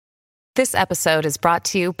This episode is brought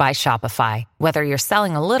to you by Shopify. Whether you're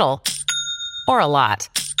selling a little or a lot,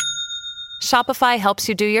 Shopify helps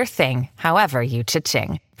you do your thing, however you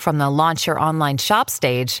cha-ching. From the launch your online shop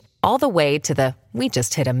stage, all the way to the we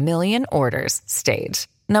just hit 1 million orders stage.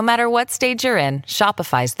 No matter what stage you're in,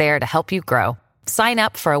 Shopify's there to help you grow. Sign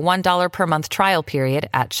up for a $1 per month trial period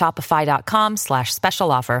at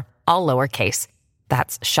shopify.com/special offer, all lowercase.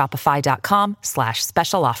 That's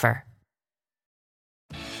shopify.com/special offer.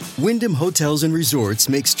 Wyndham Hotels and Resorts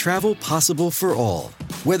makes travel possible for all.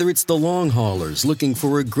 Whether it's the long haulers looking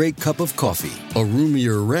for a great cup of coffee, a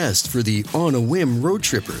roomier rest for the on-a-whim road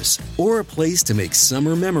trippers, or a place to make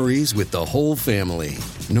summer memories with the whole family.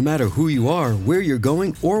 No matter who you are, where you're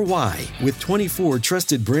going, or why, with 24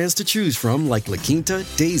 trusted brands to choose from like La Quinta,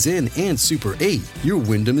 Days Inn, and Super 8, your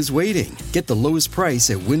Wyndham is waiting. Get the lowest price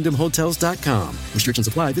at WyndhamHotels.com. Restrictions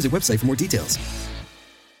apply. Visit website for more details.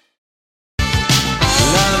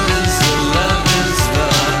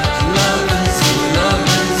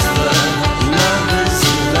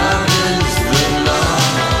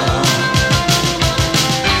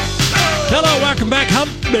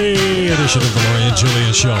 Edition of the Lori and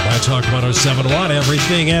Julia Show by Talk 107.1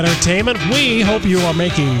 Everything Entertainment. We hope you are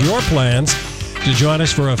making your plans to join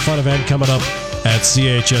us for a fun event coming up at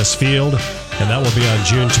CHS Field, and that will be on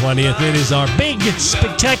June 20th. It is our big,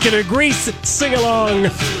 spectacular Grease sing-along.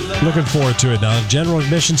 Looking forward to it. Now, general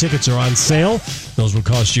admission tickets are on sale. Those will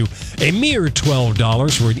cost you a mere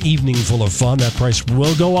 $12 for an evening full of fun. That price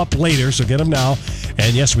will go up later, so get them now.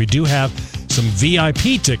 And yes, we do have some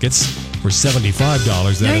VIP tickets for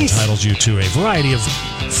 $75. That entitles you to a variety of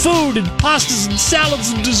food and pastas and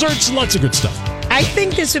salads and desserts and lots of good stuff. I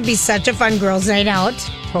think this would be such a fun girls' night out.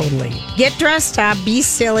 Totally. Get dressed up, be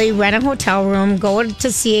silly, rent a hotel room, go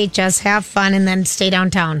to CHS, have fun, and then stay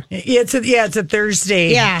downtown. It's a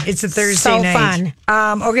Thursday. Yeah. It's a Thursday night.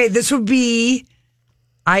 Fun. Okay, this will be,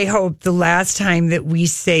 I hope, the last time that we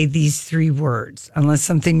say these three words, unless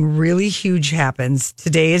something really huge happens.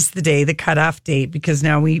 Today is the day, the cutoff date, because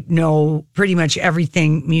now we know pretty much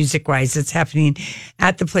everything music-wise that's happening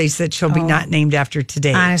at the place that shall be not named after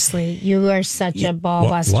today. Honestly, you are such a ball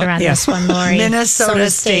buster on this one, Lori.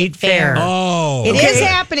 Minnesota State Fair. Oh. It is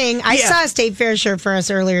happening. I saw a State Fair shirt for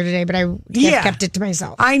us earlier today, but I kept it to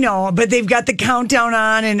myself. I know, but they've got the countdown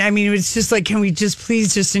on, and I mean, it's just like, can we just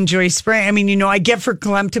please just enjoy spring? I mean, you know, I get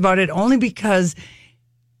verklempt about it only because,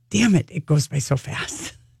 damn it goes by so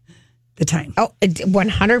fast. The time. Oh,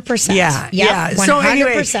 100%. Yeah. 100%. So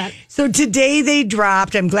anyway, so today they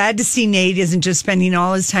dropped. I'm glad to see Nate isn't just spending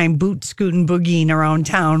all his time boot scooting boogieing around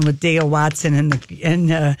town with Dale Watson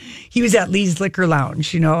and he was at Lee's Liquor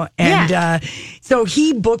Lounge, you know, and so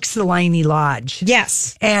he books the Liney Lodge.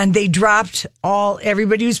 Yes, and they dropped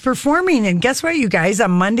everybody who's performing, and guess what, you guys?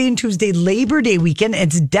 On Monday and Tuesday, Labor Day weekend,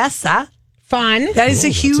 it's Dessa. Fun. That is a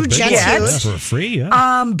huge get. Yeah, for free,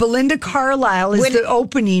 Belinda Carlisle is the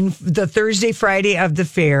opening the Thursday, Friday of the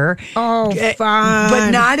fair. Oh, fun.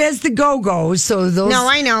 But not as the Go-Go's. So those. No,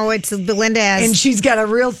 I know. It's Belinda as. And she's got a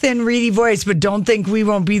real thin, reedy voice, but don't think we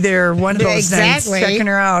won't be there one of those nights checking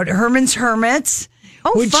her out. Herman's Hermits.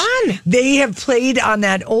 Oh, fun. They have played on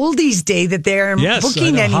that oldies day that they're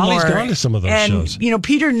booking anymore. Holly's gone to some of those shows. You know,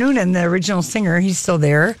 Peter Noonan, the original singer, he's still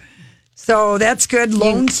there. So that's good.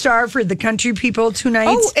 Lone Star for the country people 2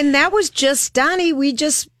 nights. Oh, and that was just Donnie. We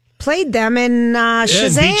just played them in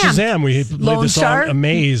Shazam. Yeah, Shazam. We played the song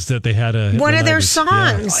Amazed that they had one of their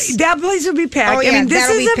songs. Yeah. That place will be packed. Oh, yeah, I mean, this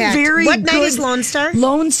is a very What night is Lone Star?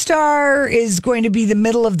 Lone Star is going to be the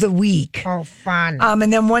middle of the week. Oh, fun.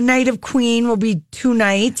 And then one night of Queen will be 2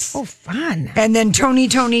 nights. Oh, fun. And then Tony.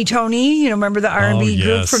 You know, remember the R&B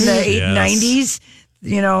group from the 90s?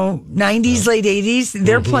 You know, 90s, late 80s.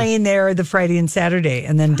 They're playing there the Friday and Saturday,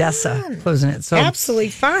 and then Dessa closing it. So absolutely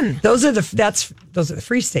fun. Those are the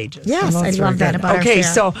free stages. Yes, I love that about our fair.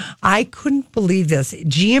 So I couldn't believe this.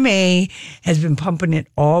 GMA has been pumping it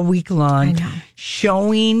all week long,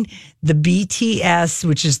 showing the BTS,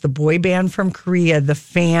 which is the boy band from Korea, the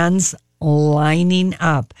fans lining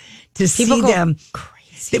up to see them.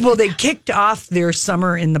 Well, they kicked off their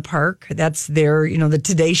summer in the park. That's their, you know, the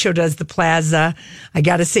Today Show does the Plaza. I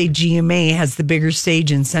got to say, GMA has the bigger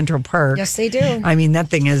stage in Central Park. Yes, they do. I mean, that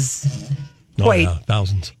thing is quite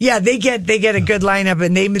thousands. Yeah, they get a good lineup,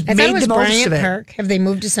 and they made the most of it. Park. Have they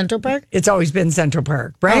moved to Central Park? It's always been Central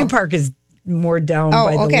Park. Bryant Park is more down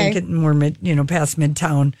by the Lincoln, more past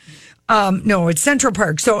Midtown. No, it's Central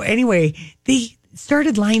Park. So anyway,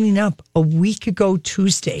 started lining up a week ago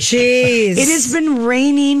Tuesday. Jeez. It has been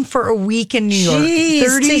raining for a week in New York. Jeez,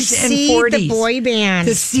 30s to and see 40s. the boy band.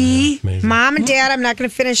 To see. Mom and Dad, I'm not going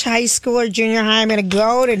to finish high school or junior high. I'm going to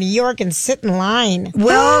go to New York and sit in line.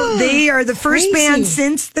 Well, they are the first Crazy. band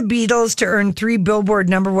since the Beatles to earn 3 Billboard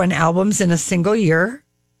 #1 albums in a single year.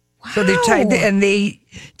 Wow. So they tied,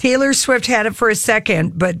 Taylor Swift had it for a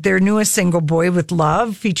second, but their newest single, Boy with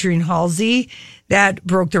Love, featuring Halsey, that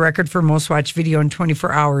broke the record for most watched video in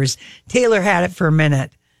 24 hours. Taylor had it for a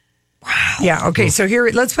minute. Wow. Yeah, okay, so here,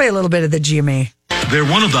 let's play a little bit of the GMA. They're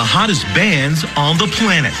one of the hottest bands on the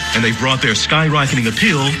planet, and they've brought their skyrocketing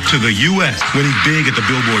appeal to the U.S., winning big at the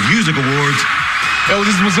Billboard Music Awards.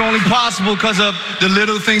 This was only possible because of the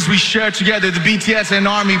little things we share together, the BTS and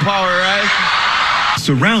Army power, right?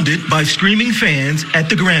 Surrounded by screaming fans at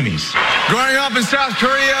the Grammys. Growing up in South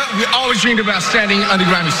Korea, we always dreamed about standing on the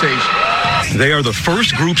Grammy stage. They are the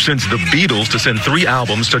first group since the Beatles to send 3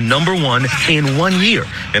 albums to #1 in 1 year.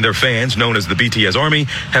 And their fans, known as the BTS Army,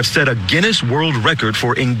 have set a Guinness World Record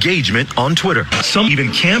for engagement on Twitter. Some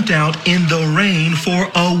even camped out in the rain for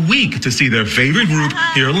a week to see their favorite group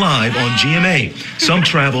here live on GMA. Some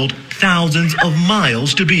traveled thousands of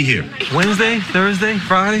miles to be here. Wednesday, Thursday,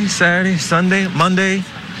 Friday, Saturday, Sunday, Monday.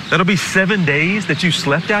 That'll be 7 days that you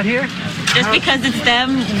slept out here? Just because it's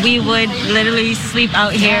them, we would literally sleep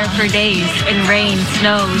out here for days in rain,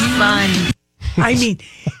 snow, sun. I mean,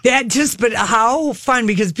 but how fun,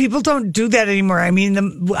 because people don't do that anymore. I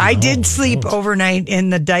mean, I did sleep overnight in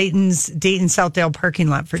the Dayton Southdale parking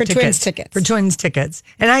lot for Twins tickets. For Twins tickets.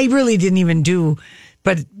 And I really didn't even do,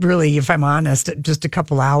 but really, if I'm honest, just a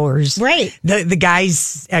couple hours. Right. The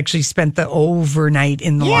guys actually spent the overnight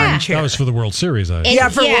in the lawn chair. That was for the World Series, for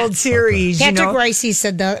World Series. Patrick Ricey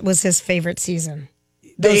said that was his favorite season.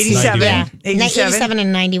 The 87. Yeah. 87? 87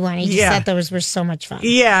 and 91. He just thought those were so much fun.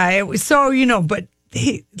 Yeah, it was so, but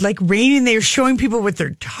they, like raining, they were showing people with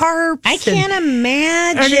their tarps. I can't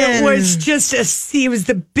imagine. And it was just it was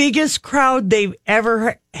the biggest crowd they've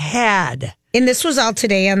ever had. And this was all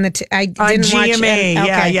today on the. I didn't on watch GMA.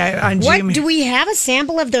 Yeah, on what, GMA. Do we have a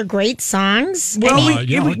sample of their great songs? Well,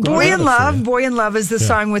 Boy in Love. Boy in Love is the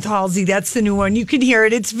song with Halsey. That's the new one. You can hear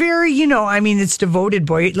it. It's very, it's devoted,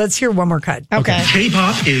 boy. Let's hear one more cut. Okay.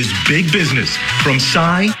 K-pop is big business. From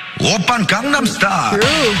Psy Oppan Gangnam Style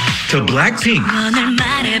to Blackpink.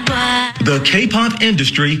 The K-pop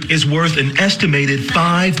industry is worth an estimated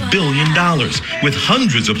 $5 billion, with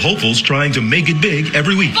hundreds of hopefuls trying to make it big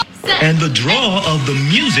every week. And the draw of the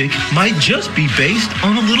music might just be based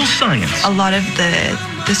on a little science. A lot of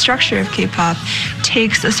the structure of K-pop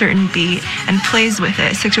takes a certain beat and plays with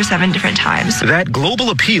it 6 or 7 different times. That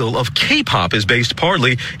global appeal of K-pop is based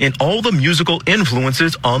partly in all the musical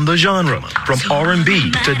influences on the genre, from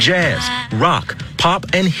R&B to jazz, rock, pop,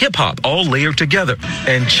 and hip-hop, all layered together.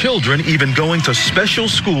 And children even going to special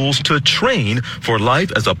schools to train for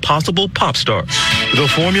life as a possible pop star. The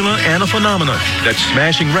formula and a phenomenon that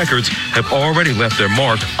smashing records have already left their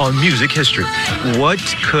mark on music history. What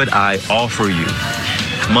could I offer you,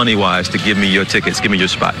 money-wise, to give me your tickets, give me your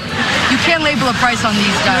spot? You can't label a price on these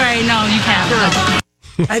guys. Right, no, you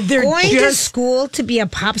can't. They're going to school to be a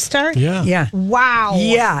pop star? Yeah. Wow.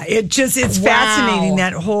 Yeah. It's fascinating,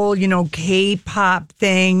 that whole, K-pop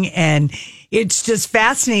thing. And it's just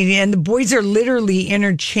fascinating. And the boys are literally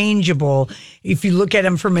interchangeable if you look at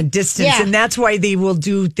them from a distance. Yeah. And that's why they will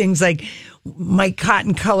do things like Mike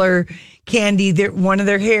Cotton color candy. One of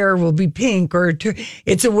their hair will be pink, or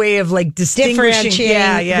it's a way of like distinguishing. Who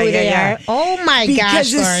they are. Oh my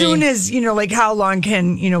gosh. Because as soon as, how long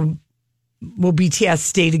can, will BTS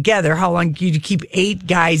stay together? How long do you keep 8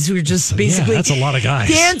 guys who are just basically that's a lot of guys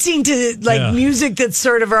dancing to music that's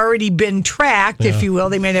sort of already been tracked, if you will?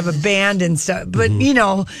 They might have a band and stuff, but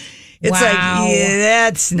it's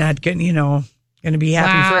that's not good. Going to be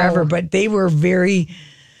happy forever. But they were very.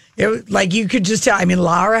 You could just tell. I mean,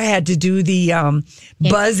 Laura had to do the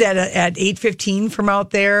buzz at 8:15 from out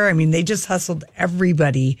there. I mean, they just hustled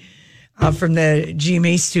everybody from the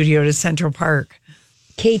GMA studio to Central Park.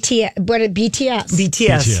 BTS.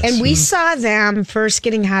 BTS. And we saw them first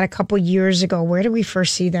getting hot a couple years ago. Where did we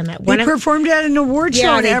first see them at? They performed at an award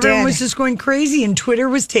show, and everyone was just going crazy, and Twitter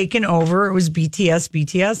was taken over. It was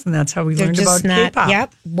BTS, and that's how we learned about K-pop.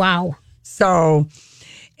 Yep. Wow. So,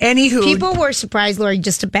 anywho. People were surprised, Lori,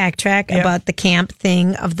 just to backtrack about the camp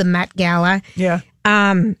thing of the Met Gala. Yeah.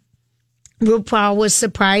 RuPaul was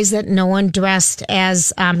surprised that no one dressed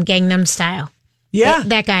as Gangnam Style. Yeah.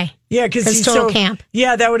 That guy. Yeah, because he's total camp.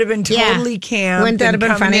 Yeah, that would have been totally camp. Wouldn't that have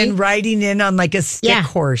been funny? Riding in on like a stick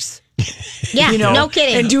horse. Yeah, no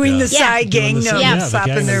kidding. And doing the side Gangnam,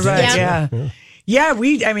 slapping their butt. Yeah. Yeah,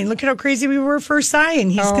 look at how crazy we were for Psy,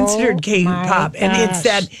 and he's considered K-pop. And it's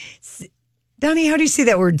that, Donnie, how do you say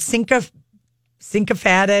that word? Syncopated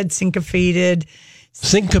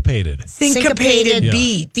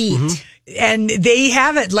beat. Mm-hmm. And they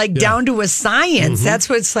have it down to a science. Mm-hmm. That's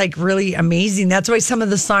what's really amazing. That's why some of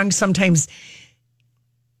the songs sometimes,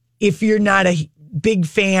 if you're not a big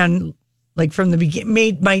fan, from the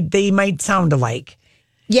beginning, they might sound alike.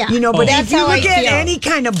 Yeah. But if you look at any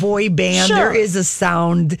kind of boy band, there is a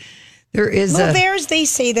sound. There is they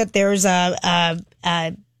say that there's a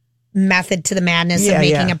method to the madness of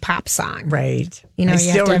making a pop song. Right. I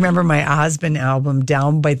still remember my Osmond album,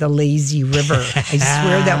 Down by the Lazy River. I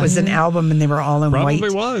swear that was an album and they were all in white.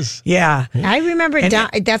 Probably was. Yeah. I remember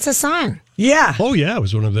that's a song. Yeah. Oh, yeah. It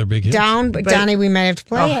was one of their big hits. Donnie, we might have to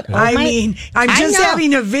play it. I'm just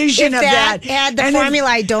having a vision of that. Had the formula,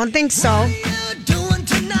 I don't think so.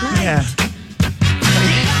 Yeah.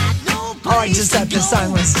 I just thought the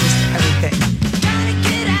song was just everything.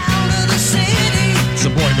 It's a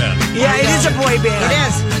boy band. Yeah, it is a boy band. It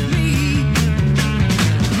is.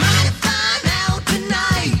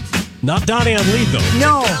 Not Donnie on lead, though.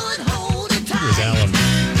 No. Here's Alan.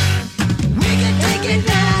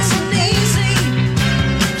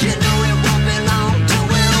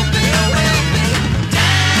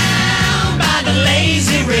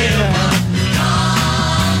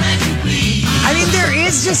 There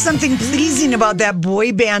is just something pleasing about that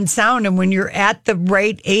boy band sound. And when you're at the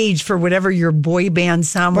right age for whatever your boy band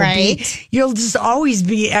sound will be, you'll just always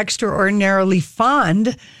be extraordinarily fond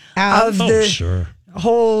of the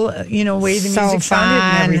whole, way the music sounded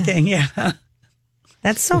and everything. Yeah.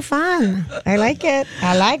 That's so fun. I like it.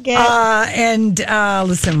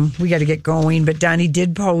 Listen, we got to get going. But Donnie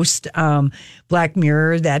did post Black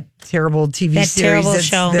Mirror, that terrible TV series. Terrible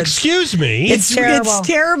show. Excuse me. It's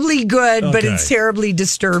terribly good, but it's terribly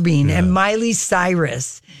disturbing. Yeah. And Miley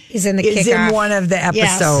Cyrus is in one of the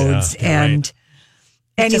episodes. Yes. Yeah, and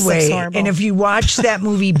anyway, and if you watch that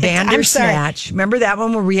movie Bandersnatch, remember that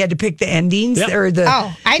one where we had to pick the endings? Yep.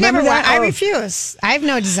 I never watched. I refuse. I have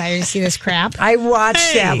no desire to see this crap. I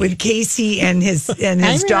watched that with Casey and his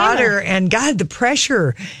daughter, and God, the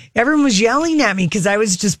pressure. Everyone was yelling at me because I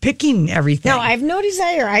was just picking everything. No, I have no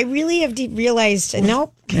desire. I really have realized,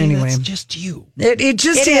 nope. Anyway, that's just you. It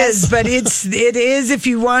just is, but it is. If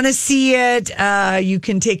you want to see it, you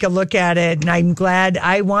can take a look at it. And I'm glad.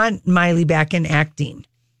 I want Miley back in acting,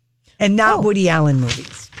 and not Woody Allen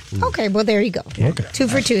movies. Okay, well there you go. Okay. 2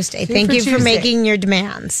 for Tuesday. Thank you for making your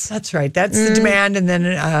demands. That's right. That's the demand, and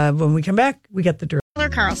then when we come back, we got the dirt.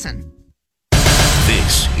 Carlson.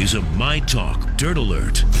 This is a My Talk Dirt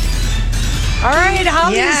Alert. All right,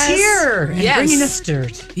 Holly's here. And bringing us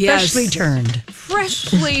dirt. Freshly turned.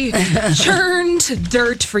 Freshly churned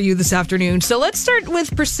dirt for you this afternoon. So let's start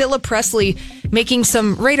with Priscilla Presley making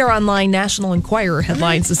some Radar Online National Enquirer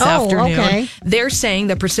headlines this afternoon. Okay. They're saying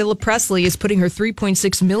that Priscilla Presley is putting her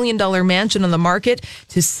 $3.6 million mansion on the market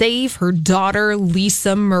to save her daughter,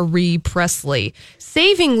 Lisa Marie Presley.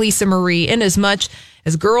 Saving Lisa Marie in as much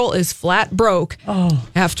as girl is flat broke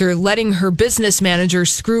after letting her business manager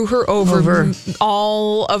screw her over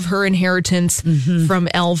all of her inheritance from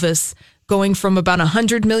Elvis, going from about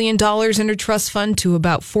 $100 million in her trust fund to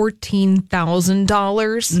about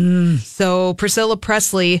 $14,000. So Priscilla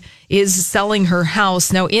Presley is selling her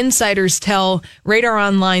house. Now, insiders tell Radar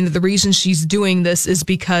Online that the reason she's doing this is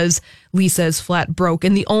because Lisa is flat broke,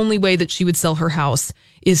 and the only way that she would sell her house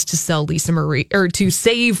is to sell Lisa Marie, or to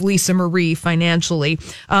save Lisa Marie financially.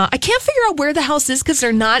 I can't figure out where the house is because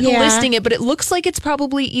they're not listing it, but it looks like it's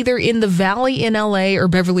probably either in the Valley in LA or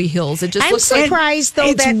Beverly Hills. It just looks surprised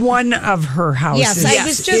like though it's one of her houses. Yes, I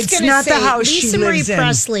was just going to say, the house Lisa Marie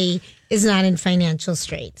Presley is not in financial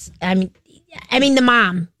straits. I mean, the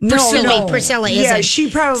mom, Priscilla isn't. Yeah,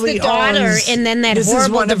 she probably it's the daughter, owns, and then that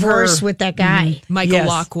horrible divorce with that guy, Michael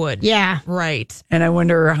Lockwood. Yeah, right. And I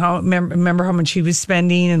wonder remember how much she was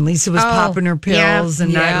spending, and Lisa was popping her pills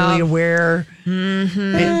and not really aware. And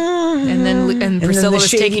Priscilla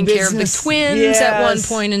was taking care of the twins at one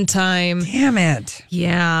point in time. Damn it.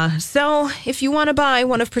 Yeah. So if you want to buy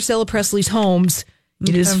one of Priscilla Presley's homes,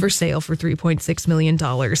 it is for sale for $3.6 million.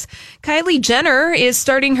 Kylie Jenner is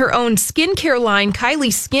starting her own skincare line,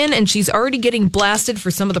 Kylie Skin, and she's already getting blasted for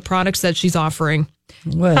some of the products that she's offering.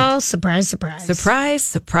 What? Oh, surprise, surprise. Surprise,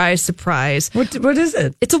 surprise, surprise. What is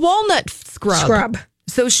it? It's a walnut scrub.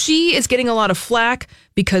 So she is getting a lot of flack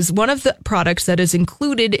because one of the products that is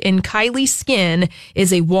included in Kylie's skin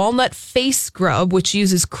is a walnut face scrub, which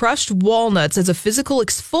uses crushed walnuts as a physical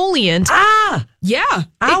exfoliant. Ah! Yeah.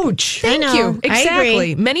 Ouch. Thank I you. know. I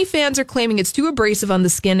Exactly. agree. Many fans are claiming it's too abrasive on the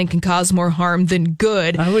skin and can cause more harm than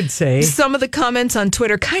good. I would say. Some of the comments on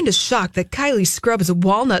Twitter kind of shocked that Kylie's scrub is a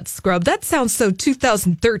walnut scrub. That sounds so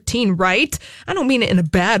 2013, right? I don't mean it in a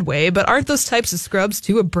bad way, but aren't those types of scrubs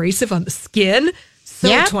too abrasive on the skin? So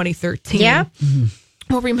Yep. 2013. Yeah.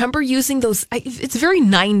 Well, remember using those? It's very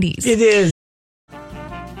 90s. It is.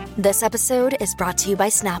 This episode is brought to you by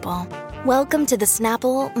Snapple. Welcome to the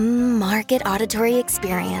Snapple Market Auditory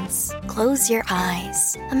Experience. Close your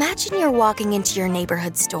eyes. Imagine you're walking into your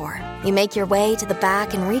neighborhood store. You make your way to the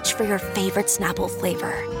back and reach for your favorite Snapple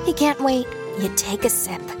flavor. You can't wait. You take a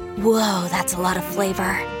sip. Whoa, that's a lot of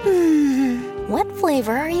flavor. What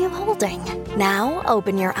flavor are you holding? Now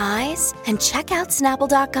open your eyes and check out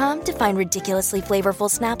Snapple.com to find ridiculously flavorful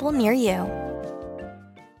Snapple near you.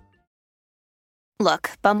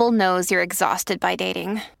 Look, Bumble knows you're exhausted by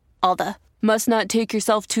dating. All the must not take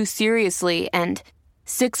yourself too seriously and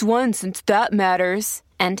 6'1" since that matters.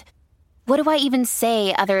 And what do I even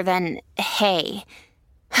say other than hey?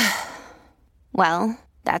 Well,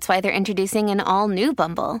 that's why they're introducing an all-new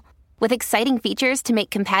Bumble. With exciting features to make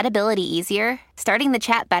compatibility easier, starting the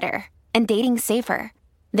chat better, and dating safer.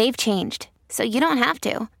 They've changed, so you don't have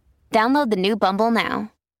to. Download the new Bumble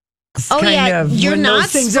now. Oh, yeah. You're not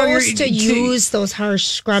supposed to use use those harsh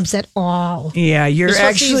scrubs at all. Yeah, you're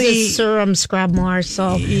supposed to actually use the serum scrub more.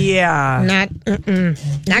 So yeah,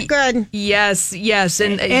 not good. Yes,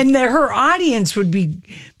 and her audience would be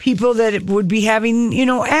people that would be having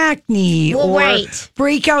acne Well, or right.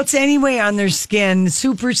 breakouts anyway on their skin,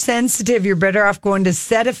 super sensitive. You're better off going to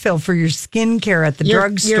Cetaphil for your skincare at the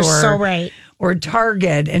drugstore. You're so right. Or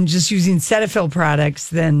Target and just using Cetaphil products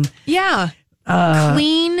than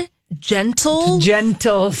clean. Gentle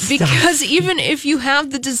stuff. Because even if you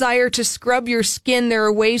have the desire to scrub your skin, there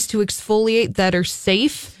are ways to exfoliate that are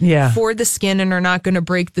safe for the skin and are not going to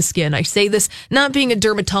break the skin. I say this not being a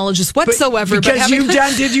dermatologist whatsoever, because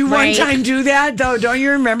did you one Right. time do that though? Don't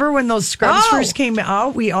you remember when those scrubs first came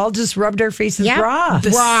out? We all just rubbed our faces raw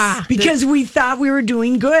because we thought we were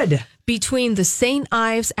doing good. Between the St.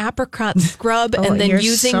 Ives apricot scrub and then you're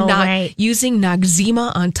using so right. using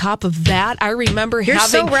Noxzema on top of that, I remember You're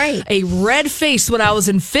having so right. a red face when I was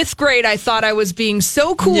in 5th grade. I thought I was being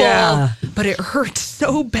so cool, but it hurt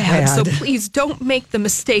so bad. So please don't make the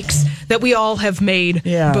mistakes that we all have made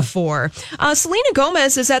before. Selena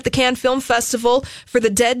Gomez is at the Cannes Film Festival for The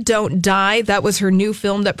Dead Don't Die. That was her new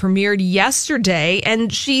film that premiered yesterday,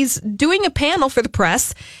 and she's doing a panel for the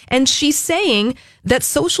press, and she's saying that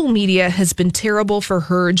social media has been terrible for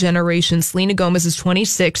her generation. Selena Gomez is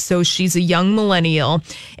 26, so she's a young millennial.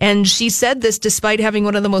 And she said this despite having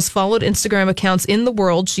one of the most followed Instagram accounts in the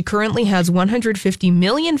world. She currently has 150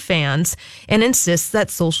 million fans and insists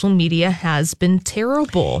that social media has been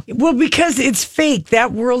terrible. Well, because it's fake.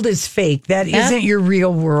 That world is fake. That isn't your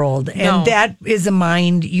real world. And that is a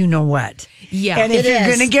mind, you know what. Yeah, and if you're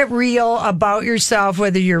going to get real about yourself,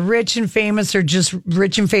 whether you're rich and famous or just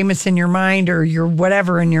rich and famous in your mind or you're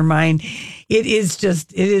whatever in your mind, it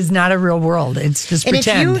is not a real world. It's just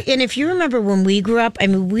pretend. If you remember when we grew up, I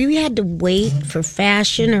mean, we had to wait for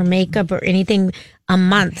fashion or makeup or anything a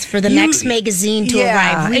month for the next magazine to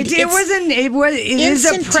arrive. It is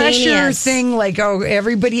a pressure thing. Like,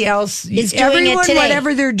 everybody else is doing it today.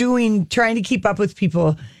 Whatever they're doing, trying to keep up with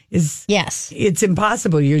people. It's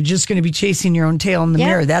impossible. You're just going to be chasing your own tail in the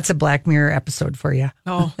mirror. That's a Black Mirror episode for you.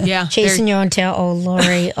 Oh, yeah. Chasing your own tail. Oh,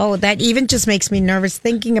 Lori. That even just makes me nervous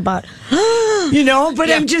thinking about.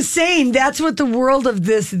 I'm just saying that's what the world of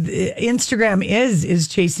this Instagram is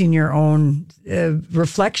chasing your own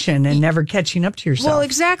reflection and never catching up to yourself. Well,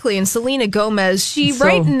 exactly. And Selena Gomez, she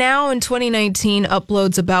right now in 2019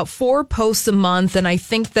 uploads about 4 posts a month. And I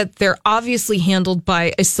think that they're obviously handled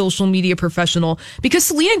by a social media professional because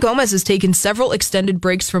Selena Gomez has taken several extended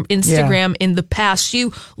breaks from Instagram in the past. She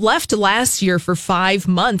left last year for 5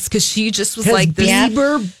 months because she just was like this.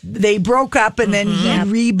 Bieber, they broke up and then he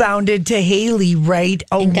rebounded to Hailey right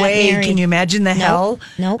away. Can you imagine the hell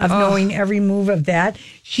of knowing every move of that?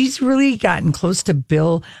 She's really gotten close to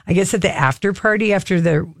Bill, I guess, at the after party after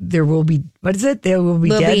there will be, what is it? There will be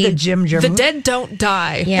dead, the Jim Jarmusch. The Dead Don't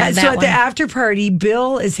Die. Yeah, so at the after party,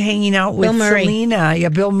 Bill is hanging out with Selena. Yeah,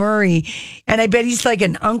 Bill Murray. And I bet he's like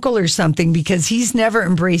an uncle or something because he's never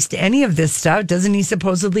embraced any of this stuff. Doesn't he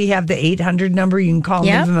supposedly have the 800 number? You can call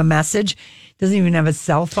him, leave him a message. Doesn't even have a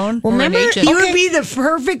cell phone. Well, remember, he would be the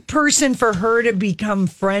perfect person for her to become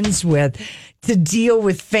friends with, to deal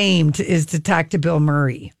with fame, is to talk to Bill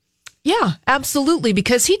Murray. Yeah, absolutely,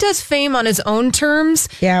 because he does fame on his own terms.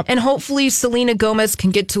 Yeah. And hopefully Selena Gomez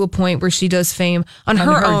can get to a point where she does fame on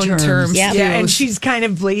her own terms. Yeah, too. and she's kind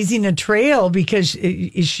of blazing a trail because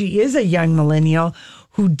she is a young millennial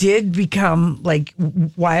who did become like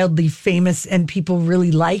wildly famous, and people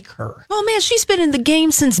really like her. Oh man, she's been in the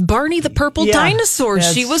game since Barney the Purple Dinosaur.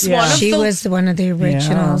 She was one of the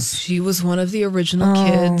originals. She was one of the original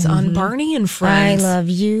kids on Barney and Friends. I love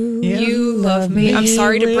you. You love me. I'm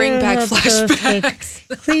sorry to bring back flashbacks.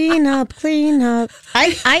 Clean up.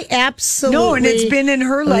 I absolutely and it's been in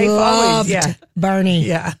her life always. Yeah. Barney.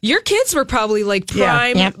 Yeah. Your kids were probably like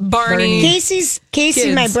prime Barney.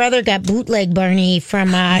 Casey, my brother, got bootleg Barney from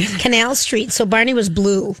Canal Street, so Barney was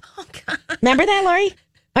blue. Oh, God. Remember that, Lori?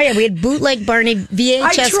 Oh, yeah, we had bootleg Barney VHS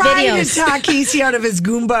I try videos. to talk Casey out of his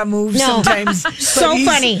Goomba move sometimes. So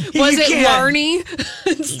funny. Was it Barney?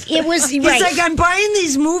 It was, He's right. like, I'm buying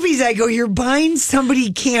these movies. I go, you're buying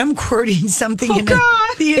somebody camcording something in a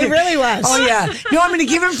theater. It really was. Oh, yeah. No, I'm going to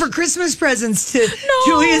give them for Christmas presents to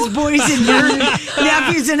Julia's boys and your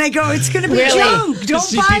nephews. And I go, it's going to be junk.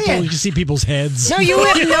 Don't buy it. You can see people's heads. No, you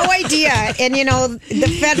have no idea. And,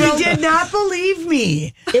 the federal... He did not believe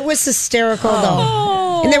me. It was hysterical,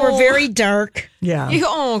 though. And they were very dark. Yeah.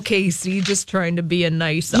 Casey, just trying to be a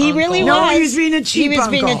nice He really was. No, he was being a cheap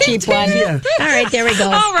uncle. He was being a cheap one. Yeah. All right, there we go.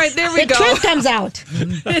 All right, there we go. The truth comes out.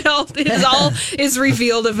 It all is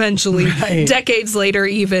revealed eventually, decades later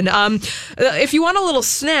even. If you want a little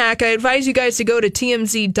snack, I advise you guys to go to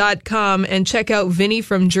TMZ.com and check out Vinny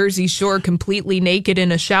from Jersey Shore completely naked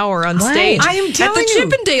in a shower on stage. I am telling you. At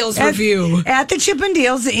the Chippendales review. At the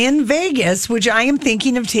Chippendales in Vegas, which I am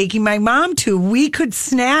thinking of taking my mom to. We could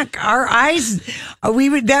snack our eyes.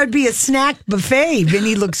 That would be a snack buffet.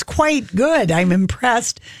 Vinny looks quite good. I'm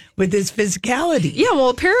impressed with his physicality. Yeah, well,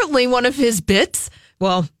 apparently one of his bits.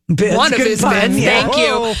 Well, one of his fun, bits. yeah. Thank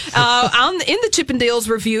you. In the Chippendales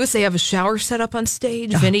reviews, they have a shower set up on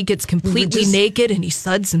stage. Vinny gets completely naked and he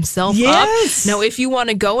suds himself up. Now, if you want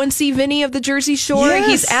to go and see Vinny of the Jersey Shore,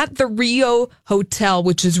 he's at the Rio Hotel,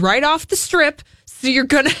 which is right off the Strip. So you're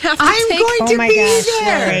going to have to be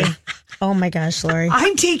there. Lori. Oh my gosh, Lori.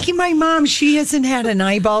 I'm taking my mom. She hasn't had an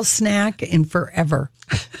eyeball snack in forever.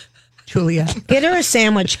 Julia. Get her a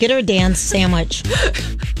sandwich. Get her a dance sandwich.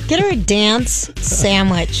 Get her a dance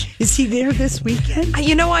sandwich. Is he there this weekend?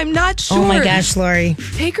 I'm not sure. Oh my gosh, Lori.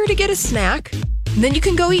 Take her to get a snack. And then you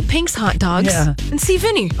can go eat Pink's hot dogs and see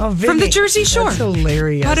Vinny, from the Jersey Shore. That's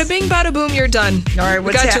hilarious. Bada bing, bada boom, you're done. All right,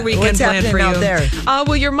 we got your weekend planned for you. Out there?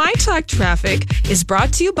 Well, your My Talk traffic is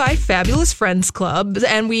brought to you by Fabulous Friends Club,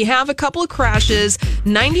 and we have a couple of crashes.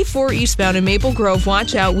 94 eastbound in Maple Grove,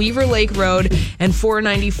 watch out. Weaver Lake Road and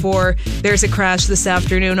 494. There's a crash this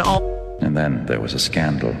afternoon. And then there was a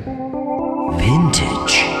scandal.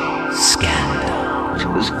 Vintage scandal. It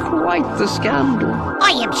was quite the scandal. I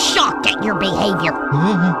am shocked at your behavior.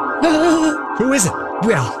 Who is it?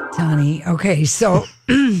 Well, Donnie, okay, so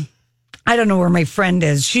I don't know where my friend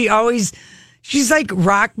is. She's like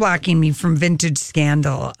rock blocking me from Vintage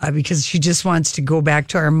Scandal because she just wants to go back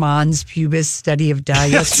to our Mons Pubis study of Da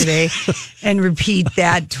yesterday and repeat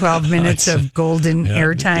that 12 minutes of golden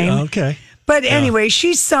airtime. Okay. But anyway,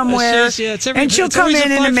 she's somewhere, and she'll come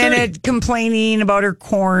in a minute complaining about her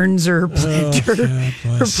corns or her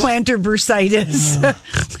plantar bursitis.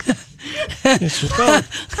 Is she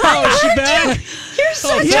back? You're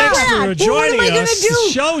so thanks for joining what am I us. Do?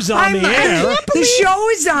 The show's on the air. The show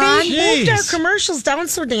is on. They moved our commercials down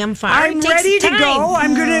so damn far. I'm ready to go.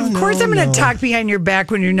 I'm gonna talk behind your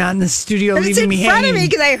back when you're not in the studio, leaving me hanging. It's in front of me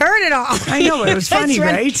because I heard it all. I know, it was funny,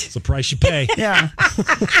 right? It's the price you pay. Yeah.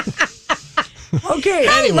 Okay.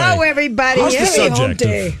 Hello, everybody. How's the subject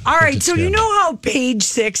of All right. So you know how Page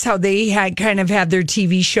Six, how they had kind of had their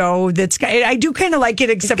TV show. I do kind of like it,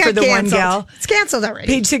 except for the one gal. It's canceled already.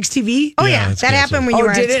 Page Six TV. Oh yeah, that happened when you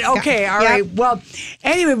were. Did it? Okay. All right. Well,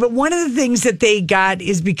 anyway, but one of the things that they got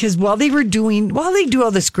is because while they do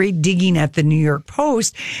all this great digging at the New York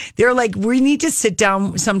Post, they're like, we need to sit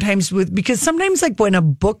down sometimes because sometimes like when a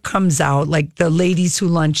book comes out, like the Ladies Who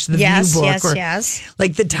Lunch, the View book, or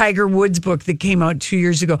like the Tiger Woods book that came out 2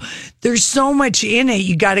 years ago. There's so much in it.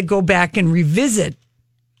 You got to go back and revisit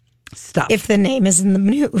stuff. If the name is in the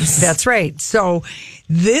news. That's right. So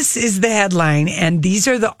this is the headline, and these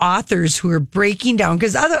are the authors who are breaking down,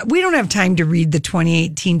 because we don't have time to read the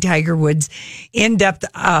 2018 Tiger Woods in-depth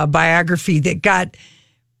biography that got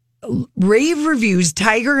rave reviews.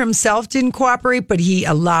 Tiger himself didn't cooperate, but he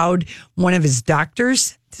allowed one of his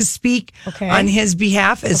doctors to speak on his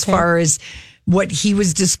behalf as far as what he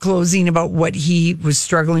was disclosing about what he was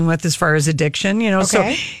struggling with as far as addiction,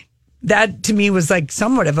 Okay. So that to me was like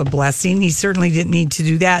somewhat of a blessing. He certainly didn't need to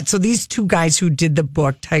do that. So these two guys who did the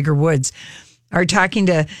book, Tiger Woods, are talking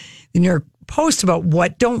to the New York Post about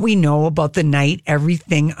what don't we know about the night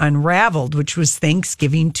everything unraveled, which was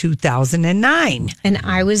Thanksgiving 2009. And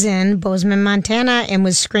I was in Bozeman, Montana, and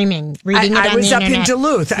was screaming, reading it on the internet. I was up in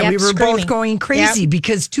Duluth. Yep, we were screaming. both going crazy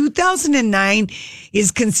because 2009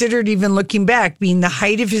 is considered, even looking back, being the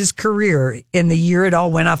height of his career in the year it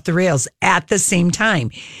all went off the rails at the same time.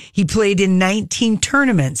 He played in 19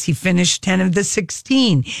 tournaments. He finished 10 of the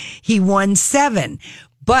 16. He won 7.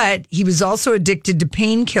 But he was also addicted to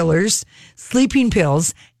painkillers, sleeping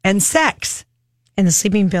pills, and sex. And the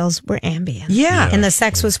sleeping pills were Ambien. Yeah. And the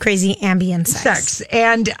sex was crazy Ambien sex.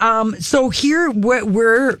 And so here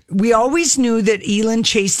we always knew that Elin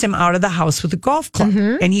chased him out of the house with a golf club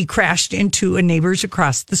and he crashed into a neighbor's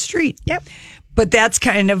across the street. Yep. But that's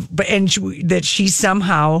kind of, that she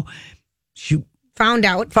somehow found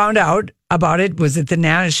out about it was at the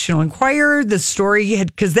National Enquirer. The story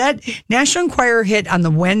had, because that National Enquirer hit on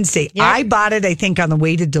the Wednesday. Yep. I bought it, I think, on the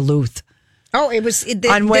way to Duluth. Oh, it was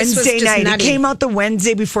on Wednesday night. Nutty. It came out the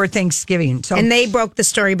Wednesday before Thanksgiving. So, and they broke the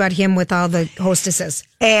story about him with all the hostesses.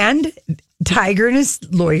 And Tiger and his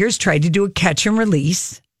lawyers tried to do a catch and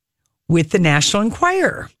release with the National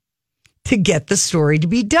Enquirer to get the story to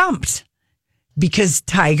be dumped because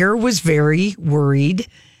Tiger was very worried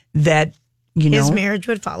that, his marriage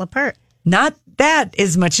would fall apart. Not that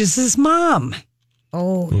as much as his mom.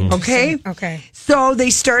 Oh, okay. Okay. So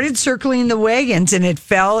they started circling the wagons and it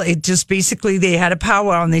just basically they had a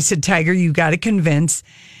powwow and they said, Tiger, you got to convince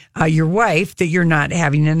your wife that you're not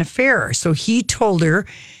having an affair. So he told her,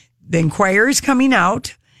 the Enquirer is coming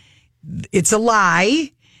out. It's a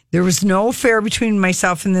lie. There was no affair between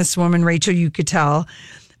myself and this woman, Rachel, you could tell.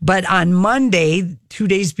 But on Monday, 2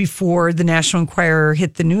 days before the National Enquirer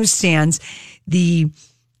hit the newsstands,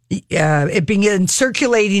 it began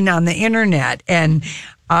circulating on the internet and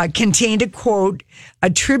contained a quote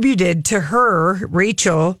attributed to her,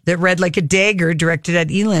 Rachel, that read like a dagger directed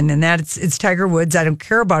at Elin, and that it's Tiger Woods. I don't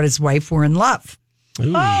care about his wife. We're in love.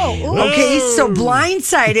 Ooh. Oh, okay. So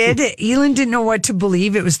blindsided, Elin didn't know what to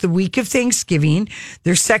believe. It was the week of Thanksgiving.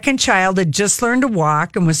 Their second child had just learned to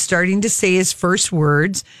walk and was starting to say his first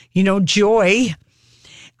words, joy.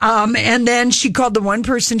 And then she called the one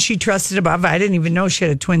person she trusted above. I didn't even know she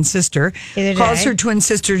had a twin sister. Calls her twin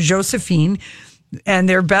sister Josephine, and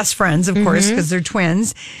they're best friends, of course, because they're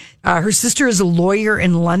twins. Her sister is a lawyer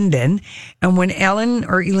in London, and when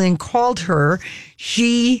Elin called her,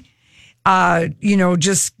 she,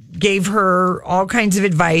 just gave her all kinds of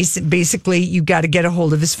advice. Basically, you got to get a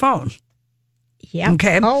hold of his phone. Yeah.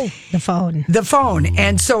 Okay. Oh, the phone.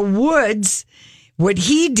 And so Woods. What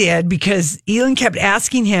he did, because Elin kept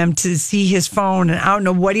asking him to see his phone, and I don't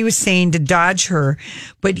know what he was saying to dodge her,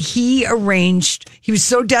 but he was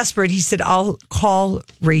so desperate, he said, I'll call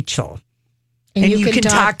Rachel and you can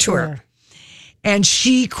talk to her. And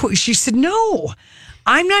she said, no,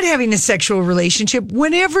 I'm not having a sexual relationship.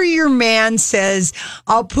 Whenever your man says,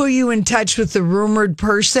 I'll put you in touch with the rumored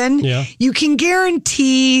person, you can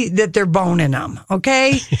guarantee that they're boning them,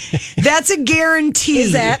 okay? That's a guarantee.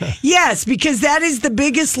 Is that? Yes, because that is the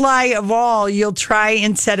biggest lie of all. You'll try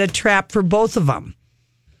and set a trap for both of them.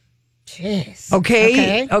 Jeez.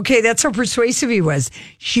 Okay, that's how persuasive he was.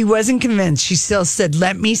 She wasn't convinced. She still said,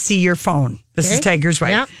 let me see your phone. This is Tiger's wife.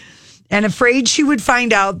 Yep. And afraid she would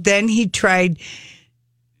find out, then he tried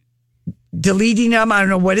deleting them. I don't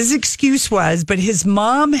know what his excuse was, but his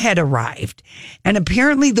mom had arrived. And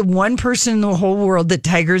apparently the one person in the whole world that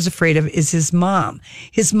Tiger is afraid of is his mom.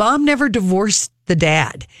 His mom never divorced the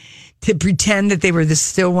dad to pretend that they were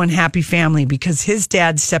still one happy family because his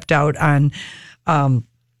dad stepped out on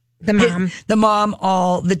the mom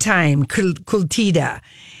all the time, Kultida.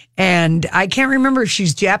 And I can't remember if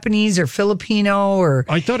she's Japanese or Filipino or...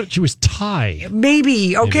 I thought she was Thai.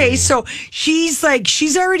 Maybe. Okay, so she's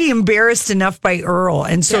already embarrassed enough by Earl.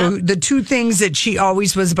 And so the two things that she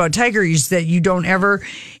always was about Tiger is that you don't ever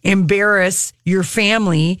embarrass your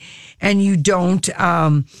family and you don't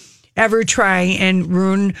ever try and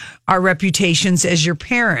ruin our reputations as your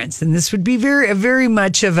parents. And this would be very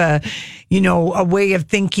much of a way of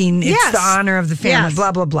thinking. It's the honor of the family,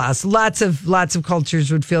 blah, blah, blah. So lots of cultures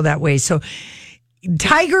would feel that way. So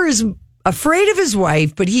Tiger is afraid of his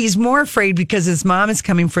wife, but he's more afraid because his mom is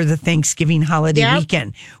coming for the Thanksgiving holiday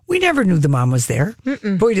weekend. We never knew the mom was there.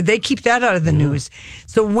 Boy, did they keep that out of the news.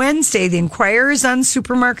 So Wednesday, the Inquirer is on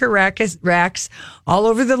supermarket racks all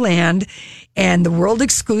over the land, and the world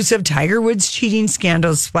exclusive Tiger Woods cheating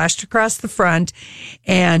scandal splashed across the front.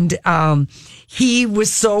 And he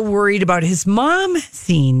was so worried about his mom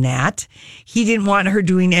seeing that. He didn't want her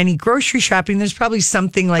doing any grocery shopping. There's probably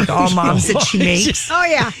something like all moms that she makes. Oh,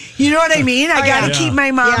 yeah. You know what I mean? I got to keep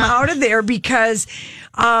my mom out of there because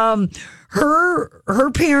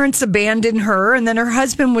her parents abandoned her, and then her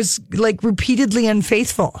husband was like repeatedly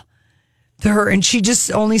unfaithful to her, and she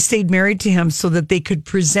just only stayed married to him so that they could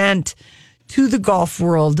present to the golf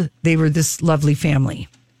world they were this lovely family.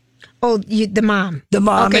 Oh, the mom. The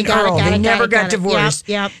mom and Earl. They never got divorced.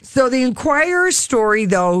 Yep. So the Inquirer's story,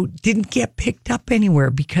 though, didn't get picked up anywhere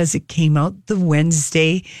because it came out the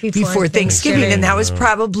Wednesday before Thanksgiving. And that was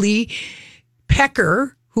probably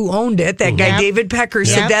Pecker who owned it. That guy, David Pecker,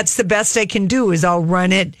 said, that's the best I can do is I'll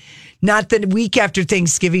run it. Not the week after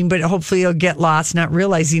Thanksgiving, but hopefully it'll get lost, not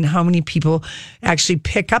realizing how many people actually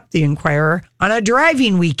pick up the Inquirer on a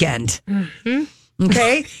driving weekend. Mm-hmm.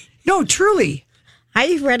 Okay? No, truly.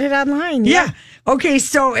 I read it online. Yeah. Okay.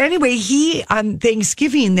 So anyway, on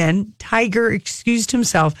Thanksgiving then, Tiger excused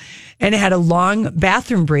himself and had a long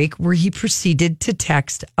bathroom break where he proceeded to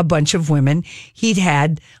text a bunch of women he'd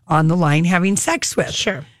had on the line having sex with.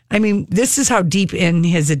 Sure. I mean, this is how deep in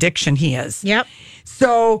his addiction he is. Yep.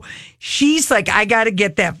 So she's like, I got to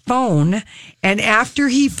get that phone. And after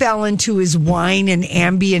he fell into his wine and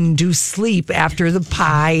Ambien-induced sleep after the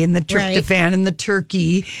pie and the tryptophan and the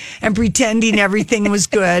turkey and pretending everything was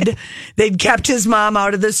good, they'd kept his mom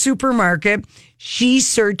out of the supermarket. She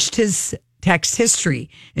searched his text history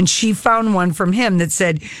and she found one from him that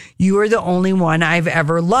said, "You are the only one I've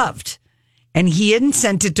ever loved." And he hadn't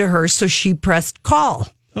sent it to her, so she pressed call.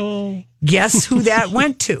 Oh. Guess who that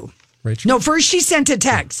went to? Rachel? No, first she sent a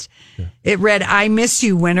text. Yeah. It read, "I miss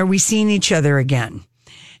you. When are we seeing each other again?"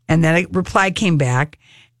 And then a reply came back.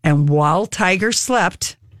 And while Tiger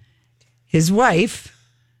slept, his wife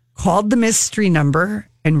called the mystery number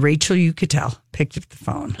and Rachel Yucatel picked up the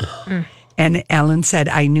phone. And Ellen said,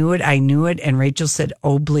 I knew it. And Rachel said,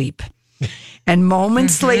 oh, bleep. And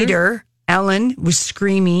moments later, Ellen was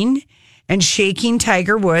screaming and shaking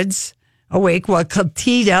Tiger Woods awake while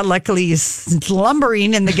Clotilda luckily is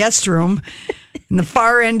slumbering in the guest room in the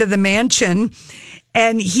far end of the mansion.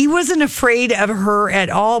 And he wasn't afraid of her at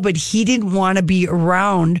all, but he didn't want to be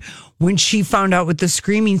around when she found out with the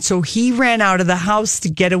screaming. So he ran out of the house to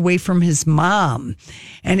get away from his mom.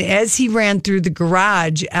 And as he ran through the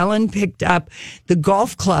garage, Ellen picked up the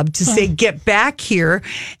golf club to say, get back here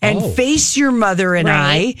and face your mother and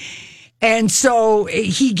I. And so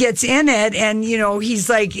he gets in it and, you know, he's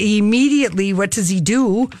like, immediately, what does he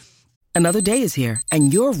do? Another day is here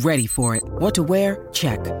and you're ready for it. What to wear?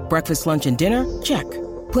 Check. Breakfast, lunch, and dinner? Check.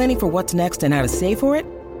 Planning for what's next and how to save for it?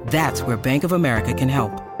 That's where Bank of America can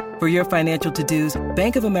help. For your financial to-dos,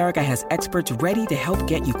 Bank of America has experts ready to help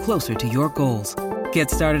get you closer to your goals.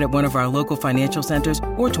 Get started at one of our local financial centers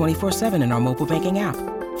or 24/7 in our mobile banking app.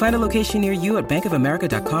 Find a location near you at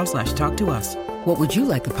bankofamerica.com/talktous. What would you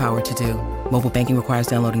like the power to do? Mobile banking requires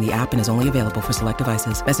downloading the app and is only available for select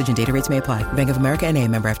devices. Message and data rates may apply. Bank of America NA,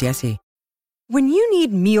 member FDIC. When you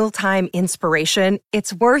need mealtime inspiration,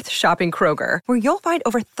 it's worth shopping Kroger, where you'll find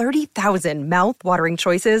over 30,000 mouth-watering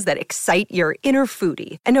choices that excite your inner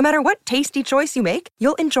foodie. And no matter what tasty choice you make,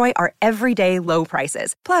 you'll enjoy our everyday low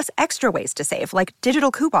prices, plus extra ways to save, like digital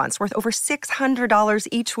coupons worth over $600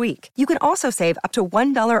 each week. You can also save up to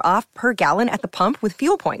 $1 off per gallon at the pump with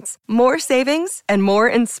fuel points. More savings and more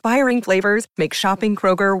inspiring flavors make shopping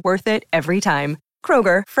Kroger worth it every time.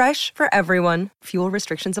 Kroger, fresh for everyone. Fuel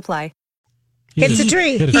restrictions apply. Hits a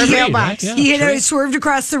tree or mailbox. Right? Yeah, he had swerved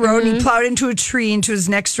across the road and he plowed into a tree into his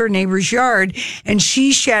next door neighbor's yard, and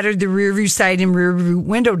she shattered the rearview side and rearview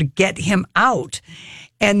window to get him out.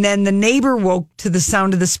 And then the neighbor woke to the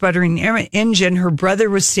sound of the sputtering engine. Her brother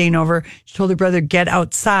was staying over. She told her brother, get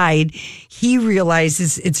outside. He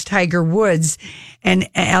realizes it's Tiger Woods. And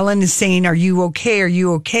Ellen is saying, are you okay? Are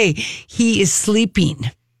you okay? He is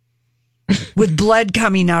sleeping with blood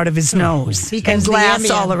coming out of his nose and glass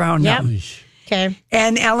all around him. Okay.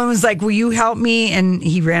 And Ellen was like, will you help me? And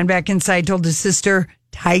he ran back inside, told his sister,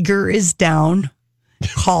 Tiger is down.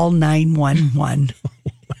 Call 911. Oh,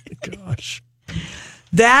 my gosh.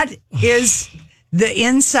 That is the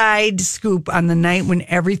inside scoop on the night when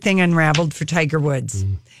everything unraveled for Tiger Woods.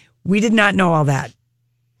 We did not know all that.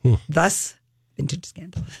 Thus, vintage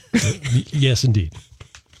scandal. Yes, indeed.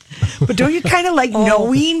 But don't you kind of like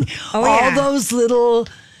knowing all those little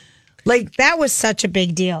Like, that was such a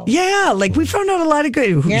big deal. Yeah, like we found out a lot of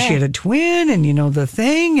good. She had a twin, and the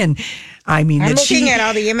thing, and I mean, I'm looking at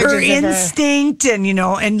all the images her of instinct, and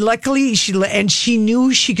and luckily she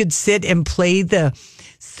knew she could sit and play the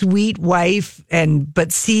sweet wife,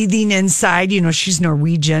 but seething inside. She's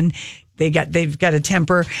Norwegian. They've got a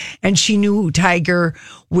temper, and she knew Tiger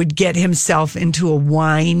would get himself into a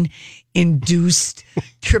wine-induced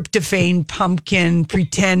tryptophan pumpkin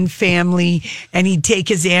pretend family, and he'd take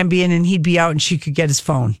his Ambien and he'd be out, and she could get his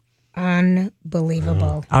phone.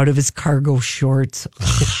 Unbelievable. Out of his cargo shorts.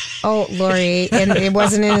 Oh, Lori, and it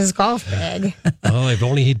wasn't in his golf bag. Oh, if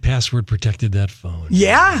only he'd password protected that phone.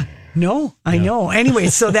 Yeah. No, I know. Anyway,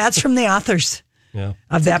 so that's from the authors of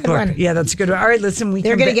that book. One. Yeah, that's a good one. All right, listen,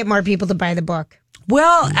 they're going to get more people to buy the book.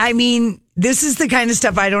 Well, I mean, this is the kind of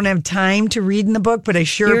stuff I don't have time to read in the book, but I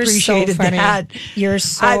sure appreciated that. You're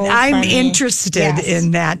so I'm funny. interested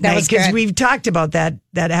in that because we've talked about that.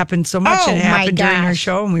 That happened so much, and it happened during our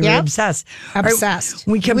show, and we were obsessed. Obsessed.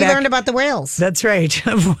 Right, we learned about the whales. That's right.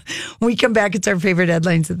 When we come back, it's our favorite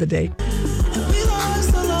headlines of the day.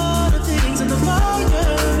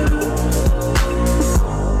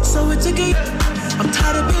 I'm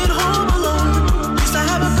tired of being home alone. Used to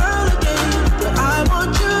have a girl again, but I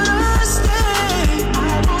want you to stay.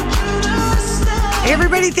 Hey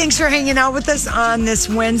everybody, thanks for hanging out with us on this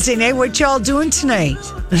Wednesday night. What y'all doing tonight?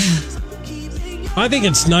 I think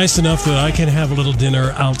it's nice enough that I can have a little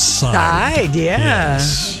dinner outside.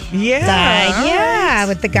 Yes. Yeah,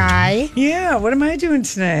 with the guy. Yeah, what am I doing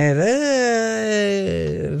tonight?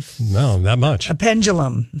 No, not much. A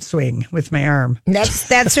pendulum swing with my arm.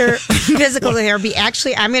 That's her physical therapy.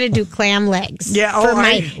 Actually, I'm going to do clam legs. Yeah, for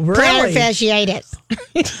my plantar fasciitis.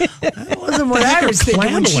 That wasn't what I was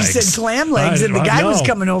thinking when she said clam legs, and the guy was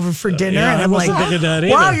coming over for dinner, and I'm like,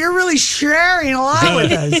 wow, you're really sharing a lot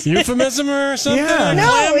with us. Euphemism or something? Yeah.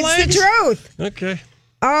 No, it's the truth. Okay.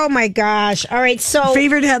 Oh my gosh! All right, so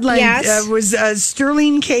favorite headline was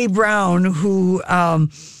Sterling K. Brown, who,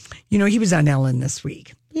 he was on Ellen this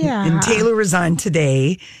week. Yeah, and Taylor was on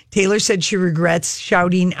today. Taylor said she regrets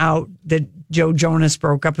shouting out that Joe Jonas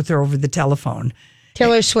broke up with her over the telephone.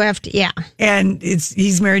 Taylor Swift, yeah, and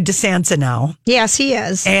he's married to Sansa now. Yes, he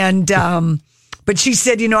is, and but she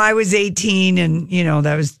said, I was 18 and,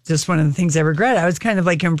 that was just one of the things I regret. I was kind of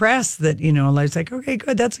like impressed that, I was like, okay,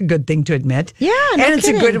 good. That's a good thing to admit. Yeah. And it's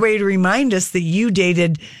a good way to remind us that you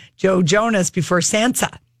dated Joe Jonas before Sansa.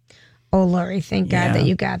 Oh, Lori, thank God that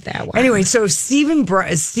you got that one. Anyway, so Stephen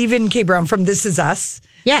K. Brown from This Is Us.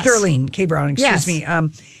 Yes. Sterling K. Brown, excuse me.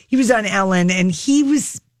 He was on Ellen and he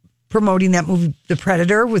was promoting that movie, The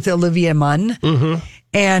Predator, with Olivia Munn. Mm-hmm.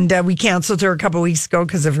 And we canceled her a couple weeks ago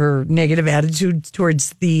because of her negative attitude towards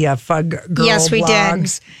the Fug Girl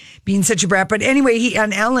blogs, being such a brat. But anyway,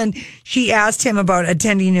 on Ellen, she asked him about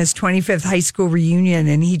attending his 25th high school reunion,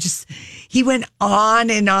 and he went on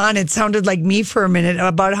and on. It sounded like me for a minute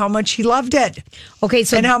about how much he loved it. Okay,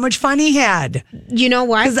 so and how much fun he had. You know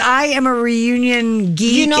what? Because I am a reunion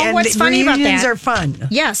geek. You know what's funny about that? Reunions are fun.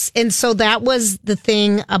 Yes, and so that was the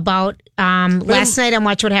thing about last night on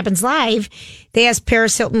Watch What Happens Live. They asked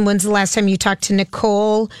Paris Hilton, when's the last time you talked to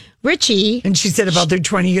Nicole Richie? And she said about their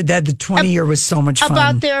 20 year, that the 20 year was so much fun.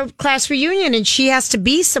 About their class reunion, and she has to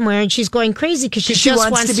be somewhere, and she's going crazy because she just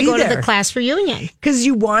wants to go to the class reunion. Because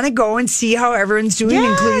you want to go and see how everyone's doing,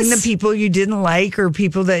 including the people you didn't like or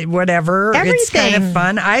people that whatever. Everything. It's kind of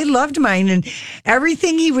fun. I loved mine, and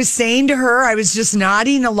everything he was saying to her, I was just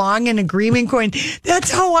nodding along in agreement, going,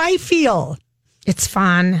 that's how I feel. It's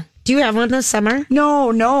fun. Do you have one this summer?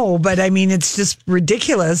 No, but I mean, it's just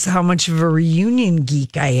ridiculous how much of a reunion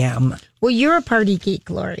geek I am. Well, you're a party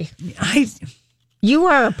geek, Lori. You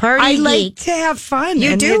are a party geek. I like to have fun.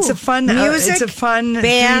 You do. It's a fun music, it's a fun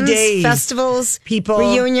bands, 3 days. festivals, people,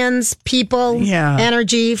 reunions, people,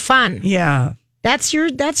 energy, fun. Yeah, that's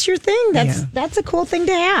your thing. That's a cool thing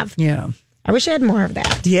to have. Yeah, I wish I had more of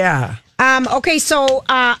that. Yeah. Okay, so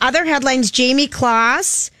other headlines: Jamie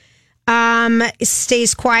Kloss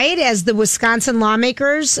stays quiet as the Wisconsin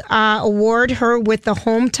lawmakers award her with the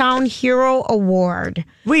Hometown Hero Award.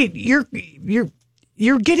 Wait, you're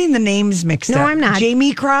getting the names mixed up. No, I'm not.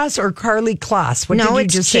 Jamie Kloss or Carly Kloss? What did you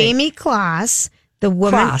just say? Jamie Kloss, the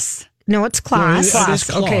woman. Kloss. No, it's Kloss.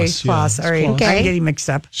 Kloss. Okay, Kloss. All right. Okay. I'm getting mixed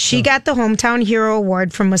up. She got the Hometown Hero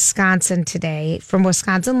Award from Wisconsin today, from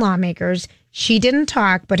Wisconsin lawmakers. She didn't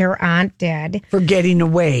talk, but her aunt did. For getting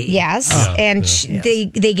away. Yes.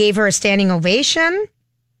 They gave her a standing ovation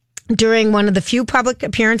during one of the few public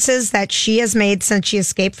appearances that she has made since she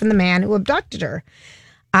escaped from the man who abducted her.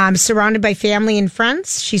 Surrounded by family and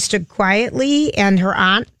friends, she stood quietly, and her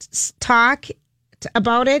aunt's talk talked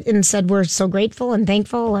about it and said we're so grateful and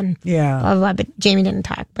thankful and blah, blah, blah, but Jamie didn't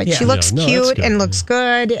talk. But she looks cute and looks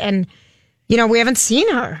good, and we haven't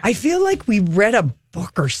seen her. I feel like we read a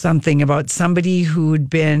book or something about somebody who'd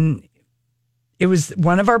been. It was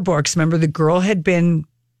one of our books. Remember, the girl had been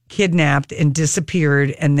kidnapped and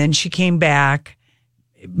disappeared, and then she came back.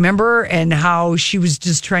 Remember, and how she was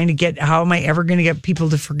just trying to get. How am I ever going to get people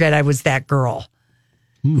to forget I was that girl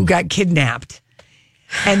who got kidnapped?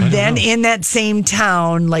 And then in that same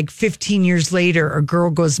town, like 15 years later, a girl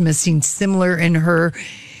goes missing, similar in her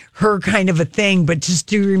kind of a thing. But just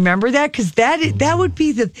do you remember that? Because that would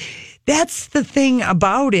be that's the thing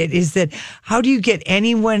about it, is that how do you get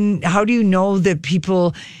anyone, how do you know that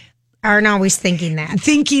people aren't always thinking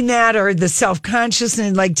that or the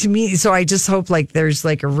self-consciousness, like, to me. So I just hope like there's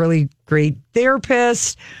like a really great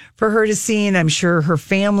therapist for her to see. And I'm sure her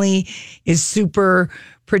family is super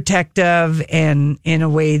protective, and in a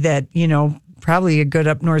way that, probably a good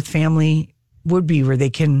up north family would be, where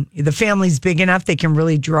the family's big enough, they can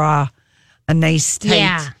really draw a nice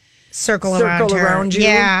tight circle around you.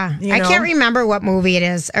 Yeah. I can't remember what movie it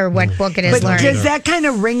is or what book it is. But does that kind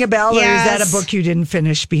of ring a bell, or is that a book you didn't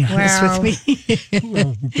finish, be honest with me?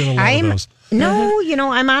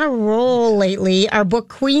 I'm on a roll lately. Our book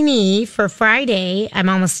Queenie for Friday, I'm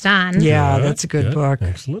almost done. Yeah, that's a good book.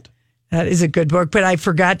 Excellent. That is a good book, but I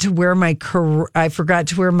forgot to wear my Caress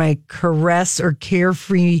or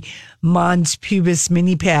Carefree Mons Pubis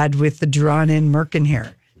mini pad with the drawn-in merkin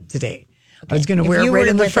hair today. I was going to wear it right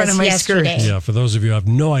in the front of my skirt. Yeah, for those of you who have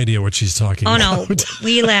no idea what she's talking about. Oh, no.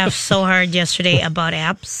 We laughed so hard yesterday about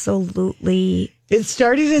absolutely. It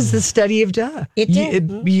started as the study of It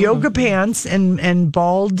did. Yoga pants and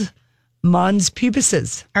bald Mons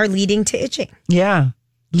pubises are leading to itching. Yeah,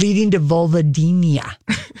 leading to vulvodynia.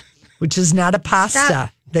 Which is not a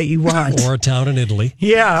pasta that you want. Or a town in Italy.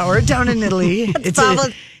 Yeah, or a town in Italy.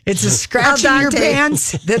 It's a scratch in your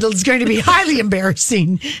pants that is going to be highly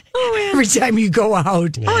embarrassing every time you go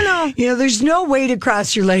out. Oh, no. There's no way to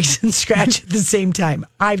cross your legs and scratch at the same time.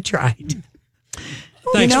 I've tried.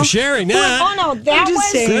 Thanks for sharing that. Oh, no, that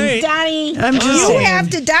was Donnie. I'm just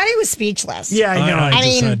saying. Donnie was speechless. Yeah, I know. I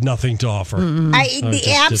just had nothing to offer.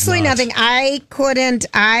 Absolutely nothing. I couldn't.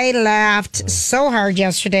 I laughed so hard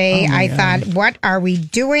yesterday. I thought, what are we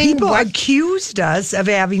doing? People accused us of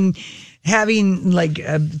having like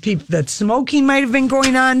people that smoking might have been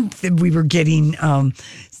going on. We were getting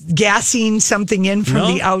gassing something in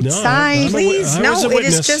from the outside. Please,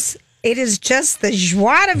 it is just the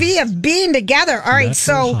joie de vivre of being together. All right,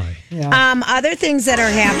 other things that are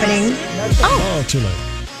happening. Too late.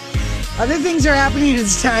 Other things are happening.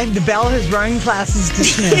 It's time. The bell has rung. Class is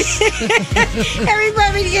dismissed.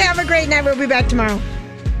 Everybody, have a great night. We'll be back tomorrow.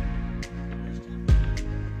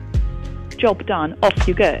 Job done. Off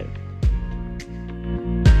you go.